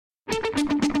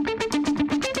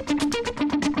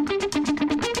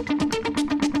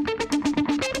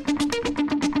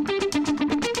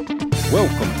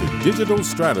Welcome to Digital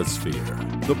Stratosphere,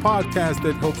 the podcast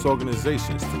that helps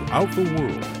organizations throughout the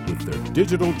world with their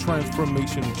digital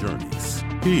transformation journeys.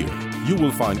 Here, you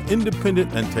will find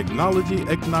independent and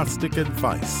technology-agnostic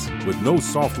advice with no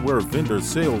software vendor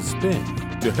sales spin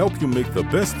to help you make the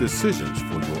best decisions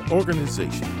for your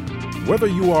organization. Whether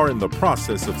you are in the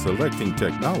process of selecting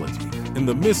technology, in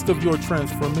the midst of your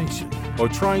transformation, or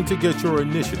trying to get your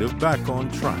initiative back on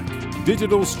track,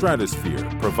 Digital Stratosphere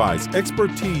provides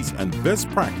expertise and best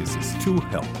practices to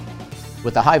help.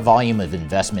 With the high volume of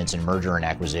investments in merger and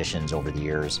acquisitions over the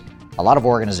years, a lot of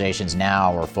organizations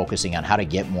now are focusing on how to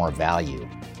get more value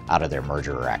out of their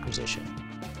merger or acquisition.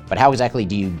 But how exactly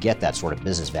do you get that sort of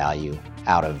business value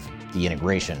out of the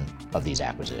integration of these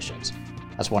acquisitions?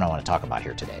 That's what I want to talk about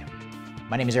here today.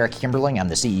 My name is Eric Kimberling. I'm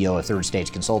the CEO of Third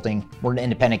Stage Consulting. We're an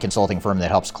independent consulting firm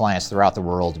that helps clients throughout the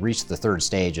world reach the third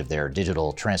stage of their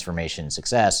digital transformation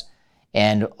success.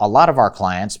 And a lot of our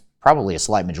clients, probably a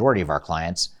slight majority of our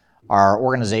clients, are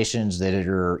organizations that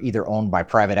are either owned by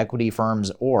private equity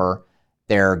firms or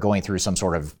they're going through some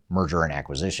sort of merger and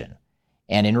acquisition.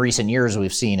 And in recent years,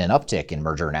 we've seen an uptick in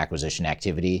merger and acquisition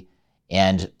activity.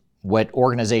 And what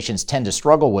organizations tend to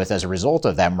struggle with as a result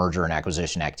of that merger and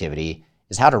acquisition activity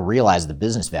is how to realize the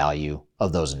business value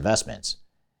of those investments.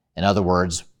 In other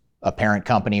words, a parent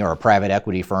company or a private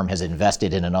equity firm has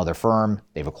invested in another firm,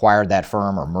 they've acquired that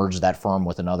firm or merged that firm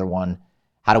with another one.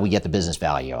 How do we get the business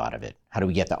value out of it? How do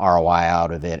we get the ROI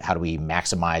out of it? How do we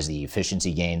maximize the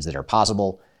efficiency gains that are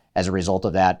possible as a result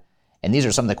of that? And these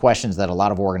are some of the questions that a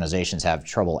lot of organizations have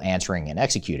trouble answering and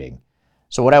executing.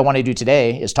 So what I want to do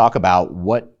today is talk about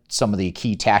what some of the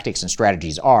key tactics and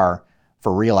strategies are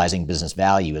for realizing business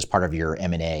value as part of your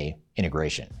M&A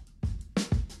integration.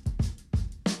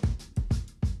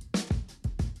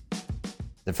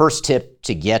 The first tip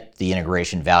to get the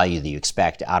integration value that you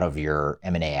expect out of your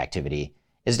M&A activity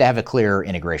is to have a clear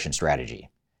integration strategy.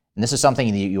 And this is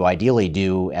something that you ideally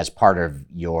do as part of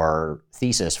your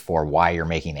thesis for why you're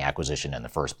making the acquisition in the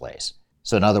first place.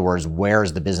 So in other words, where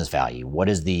is the business value? What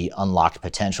is the unlocked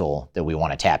potential that we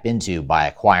want to tap into by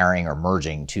acquiring or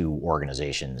merging two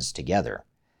organizations together?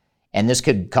 And this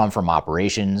could come from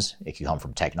operations, it could come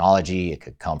from technology, it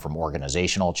could come from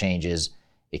organizational changes,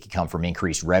 it could come from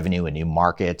increased revenue in new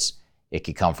markets, it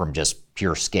could come from just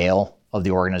pure scale of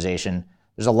the organization.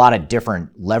 There's a lot of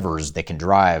different levers that can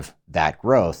drive that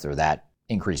growth or that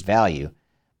increased value.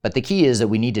 But the key is that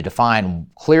we need to define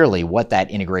clearly what that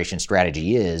integration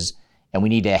strategy is, and we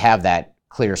need to have that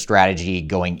clear strategy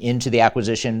going into the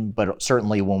acquisition, but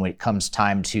certainly when it comes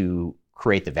time to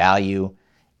create the value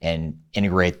and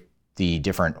integrate the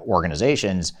different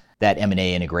organizations, that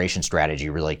M&A integration strategy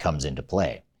really comes into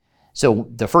play. So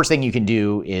the first thing you can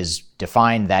do is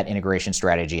define that integration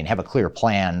strategy and have a clear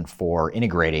plan for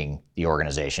integrating the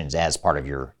organizations as part of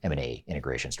your M&A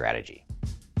integration strategy.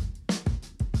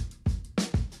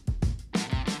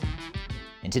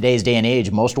 In today's day and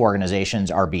age, most organizations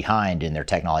are behind in their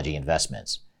technology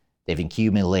investments. They've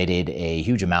accumulated a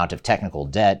huge amount of technical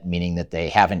debt, meaning that they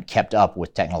haven't kept up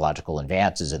with technological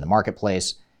advances in the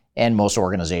marketplace, and most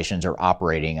organizations are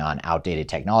operating on outdated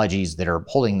technologies that are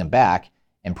holding them back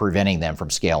and preventing them from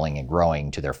scaling and growing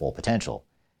to their full potential.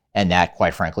 And that,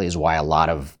 quite frankly, is why a lot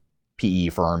of PE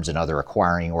firms and other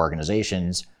acquiring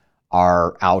organizations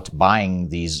are out buying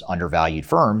these undervalued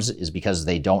firms, is because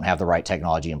they don't have the right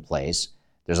technology in place.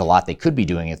 There's a lot they could be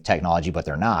doing with technology, but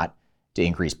they're not, to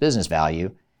increase business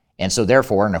value. And so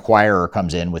therefore, an acquirer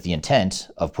comes in with the intent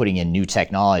of putting in new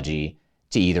technology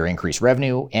to either increase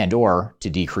revenue and or to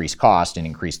decrease cost and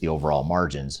increase the overall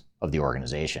margins of the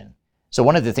organization. So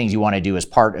one of the things you want to do as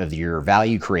part of your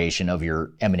value creation of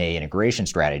your M&A integration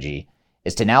strategy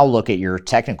is to now look at your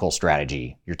technical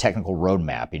strategy, your technical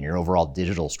roadmap, and your overall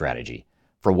digital strategy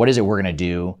for what is it we're going to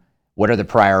do. What are the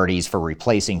priorities for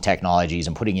replacing technologies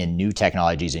and putting in new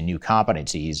technologies and new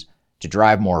competencies to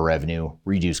drive more revenue,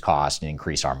 reduce cost, and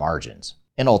increase our margins?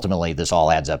 And ultimately, this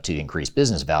all adds up to increased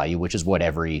business value, which is what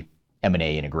every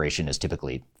M&A integration is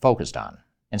typically focused on.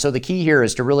 And so the key here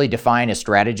is to really define a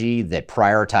strategy that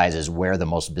prioritizes where the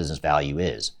most business value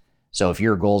is. So if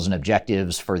your goals and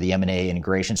objectives for the M&A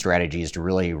integration strategy is to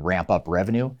really ramp up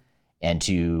revenue and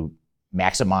to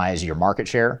maximize your market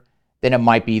share, then it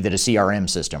might be that a CRM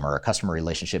system or a customer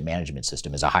relationship management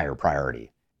system is a higher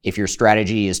priority. If your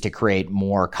strategy is to create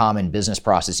more common business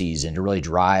processes and to really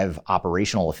drive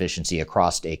operational efficiency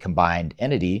across a combined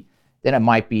entity, then it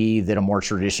might be that a more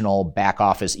traditional back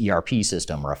office ERP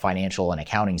system or a financial and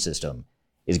accounting system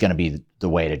is going to be the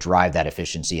way to drive that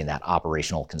efficiency and that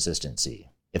operational consistency.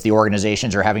 If the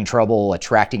organizations are having trouble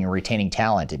attracting and retaining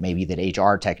talent, it may be that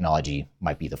HR technology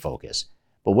might be the focus.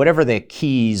 But whatever the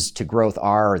keys to growth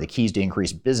are, or the keys to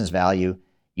increase business value,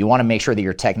 you want to make sure that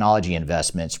your technology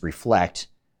investments reflect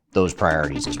those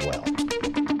priorities as well.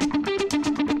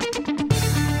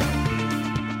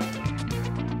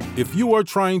 If you are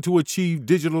trying to achieve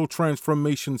digital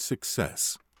transformation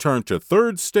success, turn to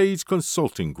Third Stage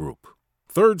Consulting Group.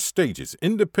 Third Stage's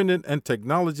independent and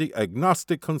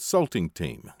technology-agnostic consulting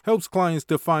team helps clients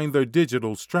define their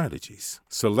digital strategies,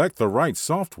 select the right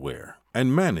software,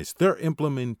 and manage their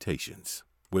implementations.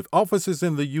 With offices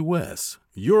in the U.S.,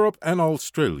 Europe, and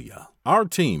Australia, our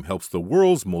team helps the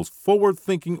world's most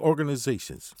forward-thinking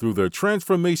organizations through their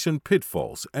transformation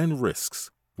pitfalls and risks.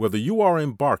 Whether you are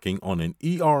embarking on an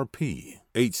ERP,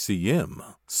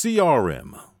 HCM,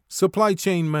 CRM, supply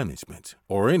chain management,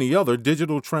 or any other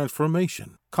digital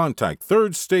transformation, contact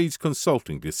Third Stage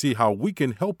Consulting to see how we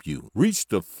can help you reach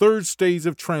the third stage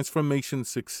of transformation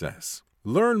success.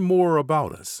 Learn more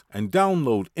about us and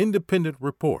download independent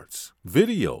reports,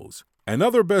 videos, and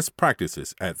other best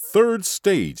practices at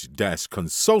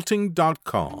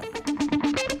thirdstage-consulting.com.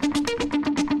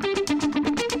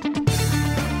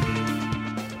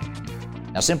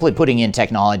 Now, simply putting in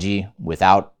technology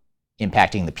without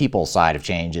impacting the people side of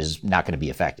change is not going to be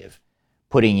effective.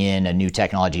 Putting in a new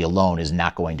technology alone is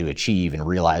not going to achieve and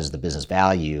realize the business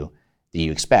value that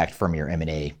you expect from your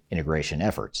M&A integration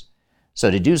efforts.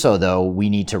 So to do so, though, we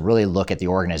need to really look at the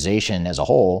organization as a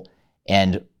whole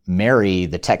and marry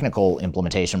the technical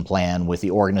implementation plan with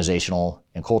the organizational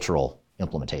and cultural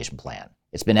implementation plan.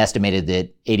 It's been estimated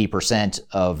that 80%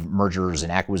 of mergers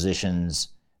and acquisitions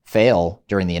fail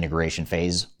during the integration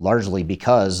phase, largely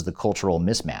because the cultural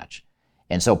mismatch.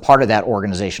 And so part of that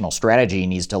organizational strategy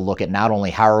needs to look at not only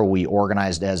how are we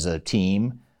organized as a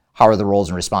team, how are the roles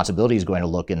and responsibilities going to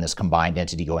look in this combined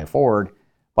entity going forward,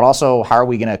 but also how are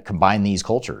we going to combine these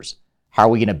cultures? How are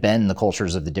we going to bend the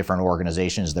cultures of the different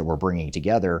organizations that we're bringing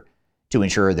together to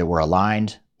ensure that we're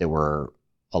aligned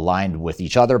with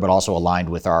each other, but also aligned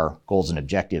with our goals and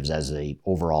objectives as an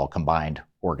overall combined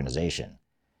organization?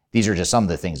 These are just some of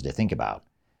the things to think about.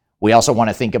 We also want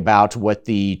to think about what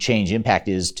the change impact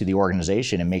is to the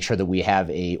organization and make sure that we have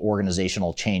an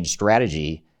organizational change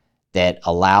strategy that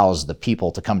allows the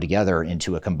people to come together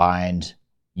into a combined,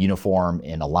 uniform,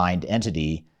 and aligned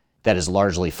entity that is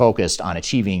largely focused on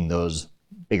achieving those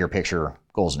bigger picture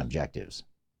goals and objectives.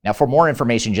 Now, for more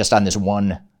information just on this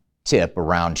one tip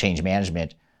around change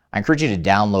management, I encourage you to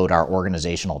download our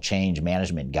organizational change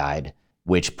management guide,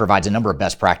 which provides a number of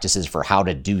best practices for how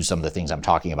to do some of the things I'm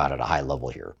talking about at a high level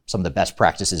here. Some of the best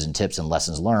practices and tips and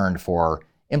lessons learned for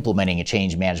implementing a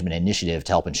change management initiative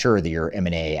to help ensure that your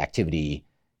M&A activity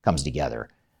comes together.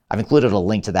 I've included a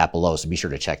link to that below, so be sure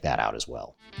to check that out as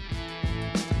well.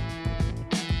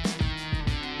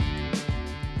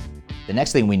 The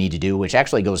next thing we need to do, which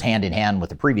actually goes hand in hand with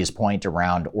the previous point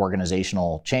around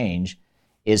organizational change,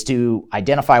 is to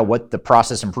identify what the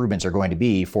process improvements are going to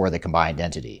be for the combined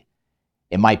entity.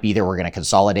 It might be that we're going to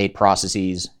consolidate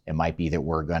processes. It might be that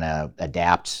we're going to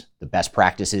adapt the best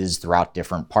practices throughout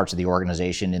different parts of the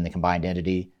organization in the combined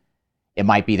entity. It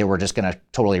might be that we're just going to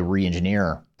totally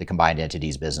re-engineer the combined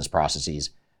entity's business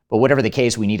processes. But whatever the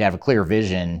case, we need to have a clear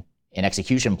vision and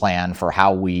execution plan for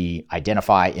how we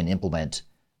identify and implement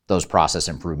those process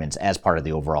improvements as part of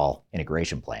the overall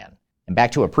integration plan. And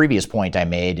back to a previous point I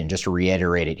made, and just to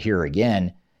reiterate it here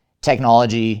again,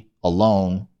 technology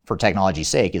alone for technology's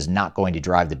sake is not going to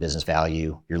drive the business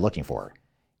value you're looking for.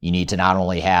 You need to not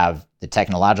only have the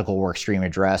technological work stream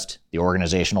addressed, the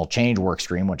organizational change work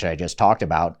stream, which I just talked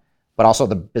about, but also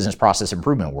the business process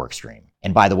improvement work stream.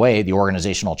 And by the way, the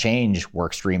organizational change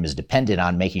work stream is dependent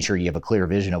on making sure you have a clear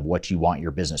vision of what you want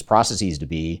your business processes to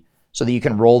be so that you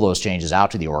can roll those changes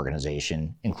out to the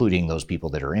organization, including those people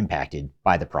that are impacted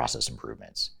by the process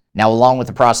improvements. Now, along with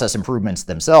the process improvements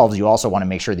themselves, you also want to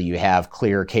make sure that you have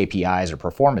clear KPIs or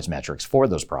performance metrics for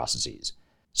those processes.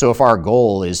 So if our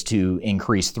goal is to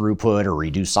increase throughput or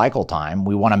reduce cycle time,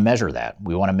 we want to measure that.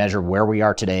 We want to measure where we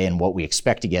are today and what we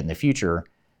expect to get in the future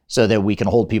so that we can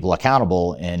hold people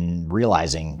accountable in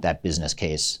realizing that business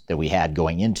case that we had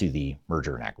going into the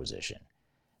merger and acquisition.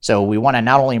 So we want to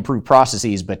not only improve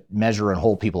processes, but measure and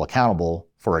hold people accountable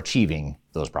for achieving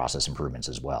those process improvements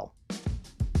as well.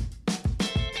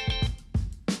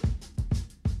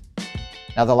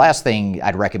 Now, the last thing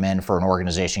I'd recommend for an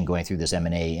organization going through this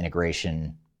M&A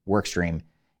integration workstream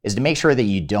is to make sure that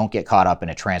you don't get caught up in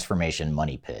a transformation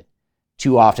money pit.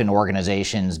 Too often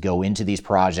organizations go into these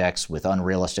projects with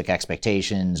unrealistic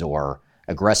expectations or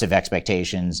aggressive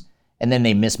expectations, and then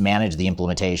they mismanage the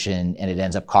implementation, and it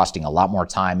ends up costing a lot more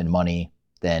time and money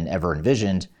than ever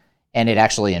envisioned, and it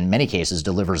actually, in many cases,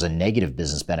 delivers a negative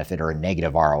business benefit or a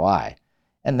negative ROI.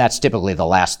 And that's typically the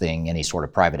last thing any sort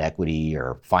of private equity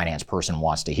or finance person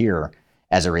wants to hear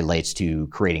as it relates to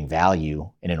creating value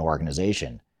in an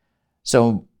organization.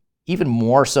 So even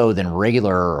more so than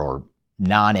regular or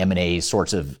non-M&A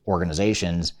sorts of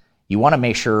organizations, you want to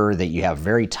make sure that you have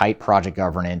very tight project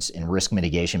governance and risk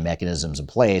mitigation mechanisms in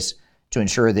place to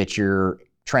ensure that your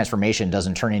transformation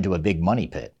doesn't turn into a big money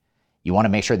pit. You want to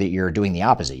make sure that you're doing the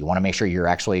opposite. You want to make sure you're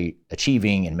actually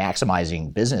achieving and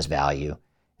maximizing business value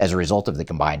as a result of the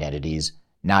combined entities,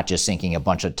 not just sinking a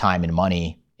bunch of time and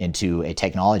money into a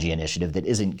technology initiative that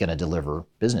isn't going to deliver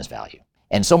business value.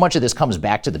 And so much of this comes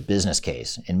back to the business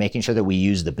case and making sure that we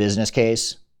use the business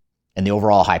case and the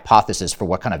overall hypothesis for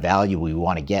what kind of value we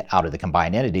want to get out of the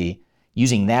combined entity,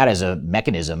 using that as a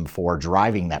mechanism for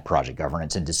driving that project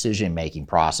governance and decision-making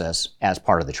process as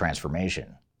part of the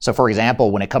transformation. So for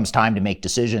example, when it comes time to make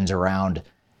decisions around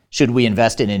should we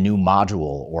invest in a new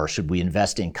module or should we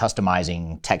invest in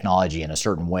customizing technology in a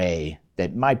certain way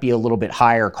that might be a little bit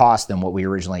higher cost than what we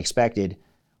originally expected,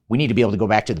 we need to be able to go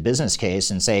back to the business case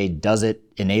and say, does it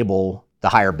enable the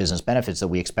higher business benefits that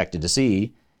we expected to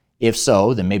see? If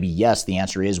so, then maybe yes, the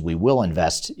answer is we will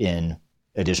invest in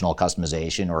additional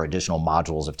customization or additional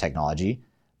modules of technology.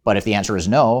 But if the answer is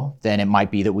no, then it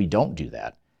might be that we don't do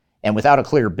that. And without a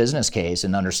clear business case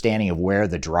and understanding of where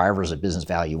the drivers of business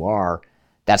value are,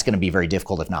 that's going to be very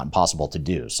difficult, if not impossible, to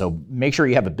do. So make sure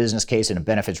you have a business case and a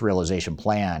benefits realization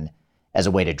plan as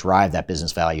a way to drive that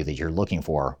business value that you're looking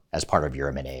for as part of your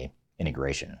M&A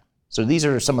integration. So these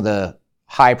are some of the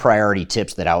high priority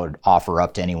tips that I would offer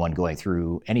up to anyone going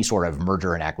through any sort of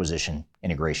merger and acquisition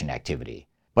integration activity.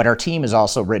 But our team has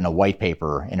also written a white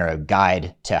paper and a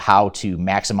guide to how to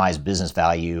maximize business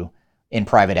value in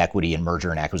private equity and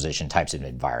merger and acquisition types of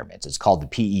environments. It's called the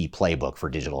PE Playbook for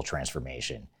Digital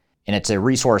Transformation. And it's a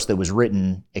resource that was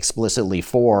written explicitly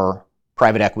for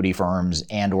private equity firms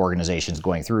and organizations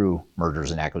going through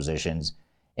mergers and acquisitions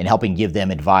and helping give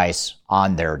them advice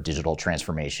on their digital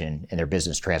transformation and their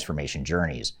business transformation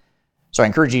journeys. So I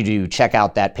encourage you to check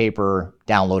out that paper,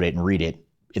 download it, and read it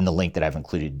in the link that I've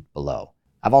included below.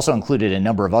 I've also included a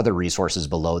number of other resources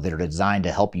below that are designed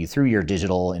to help you through your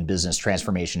digital and business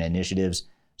transformation initiatives.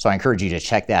 So I encourage you to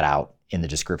check that out in the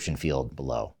description field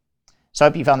below. So I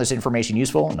hope you found this information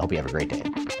useful and hope you have a great day.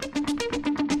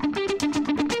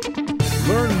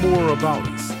 Learn more about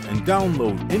us and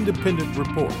download independent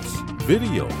reports,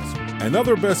 videos, and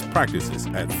other best practices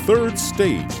at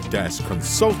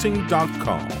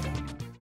thirdstage-consulting.com.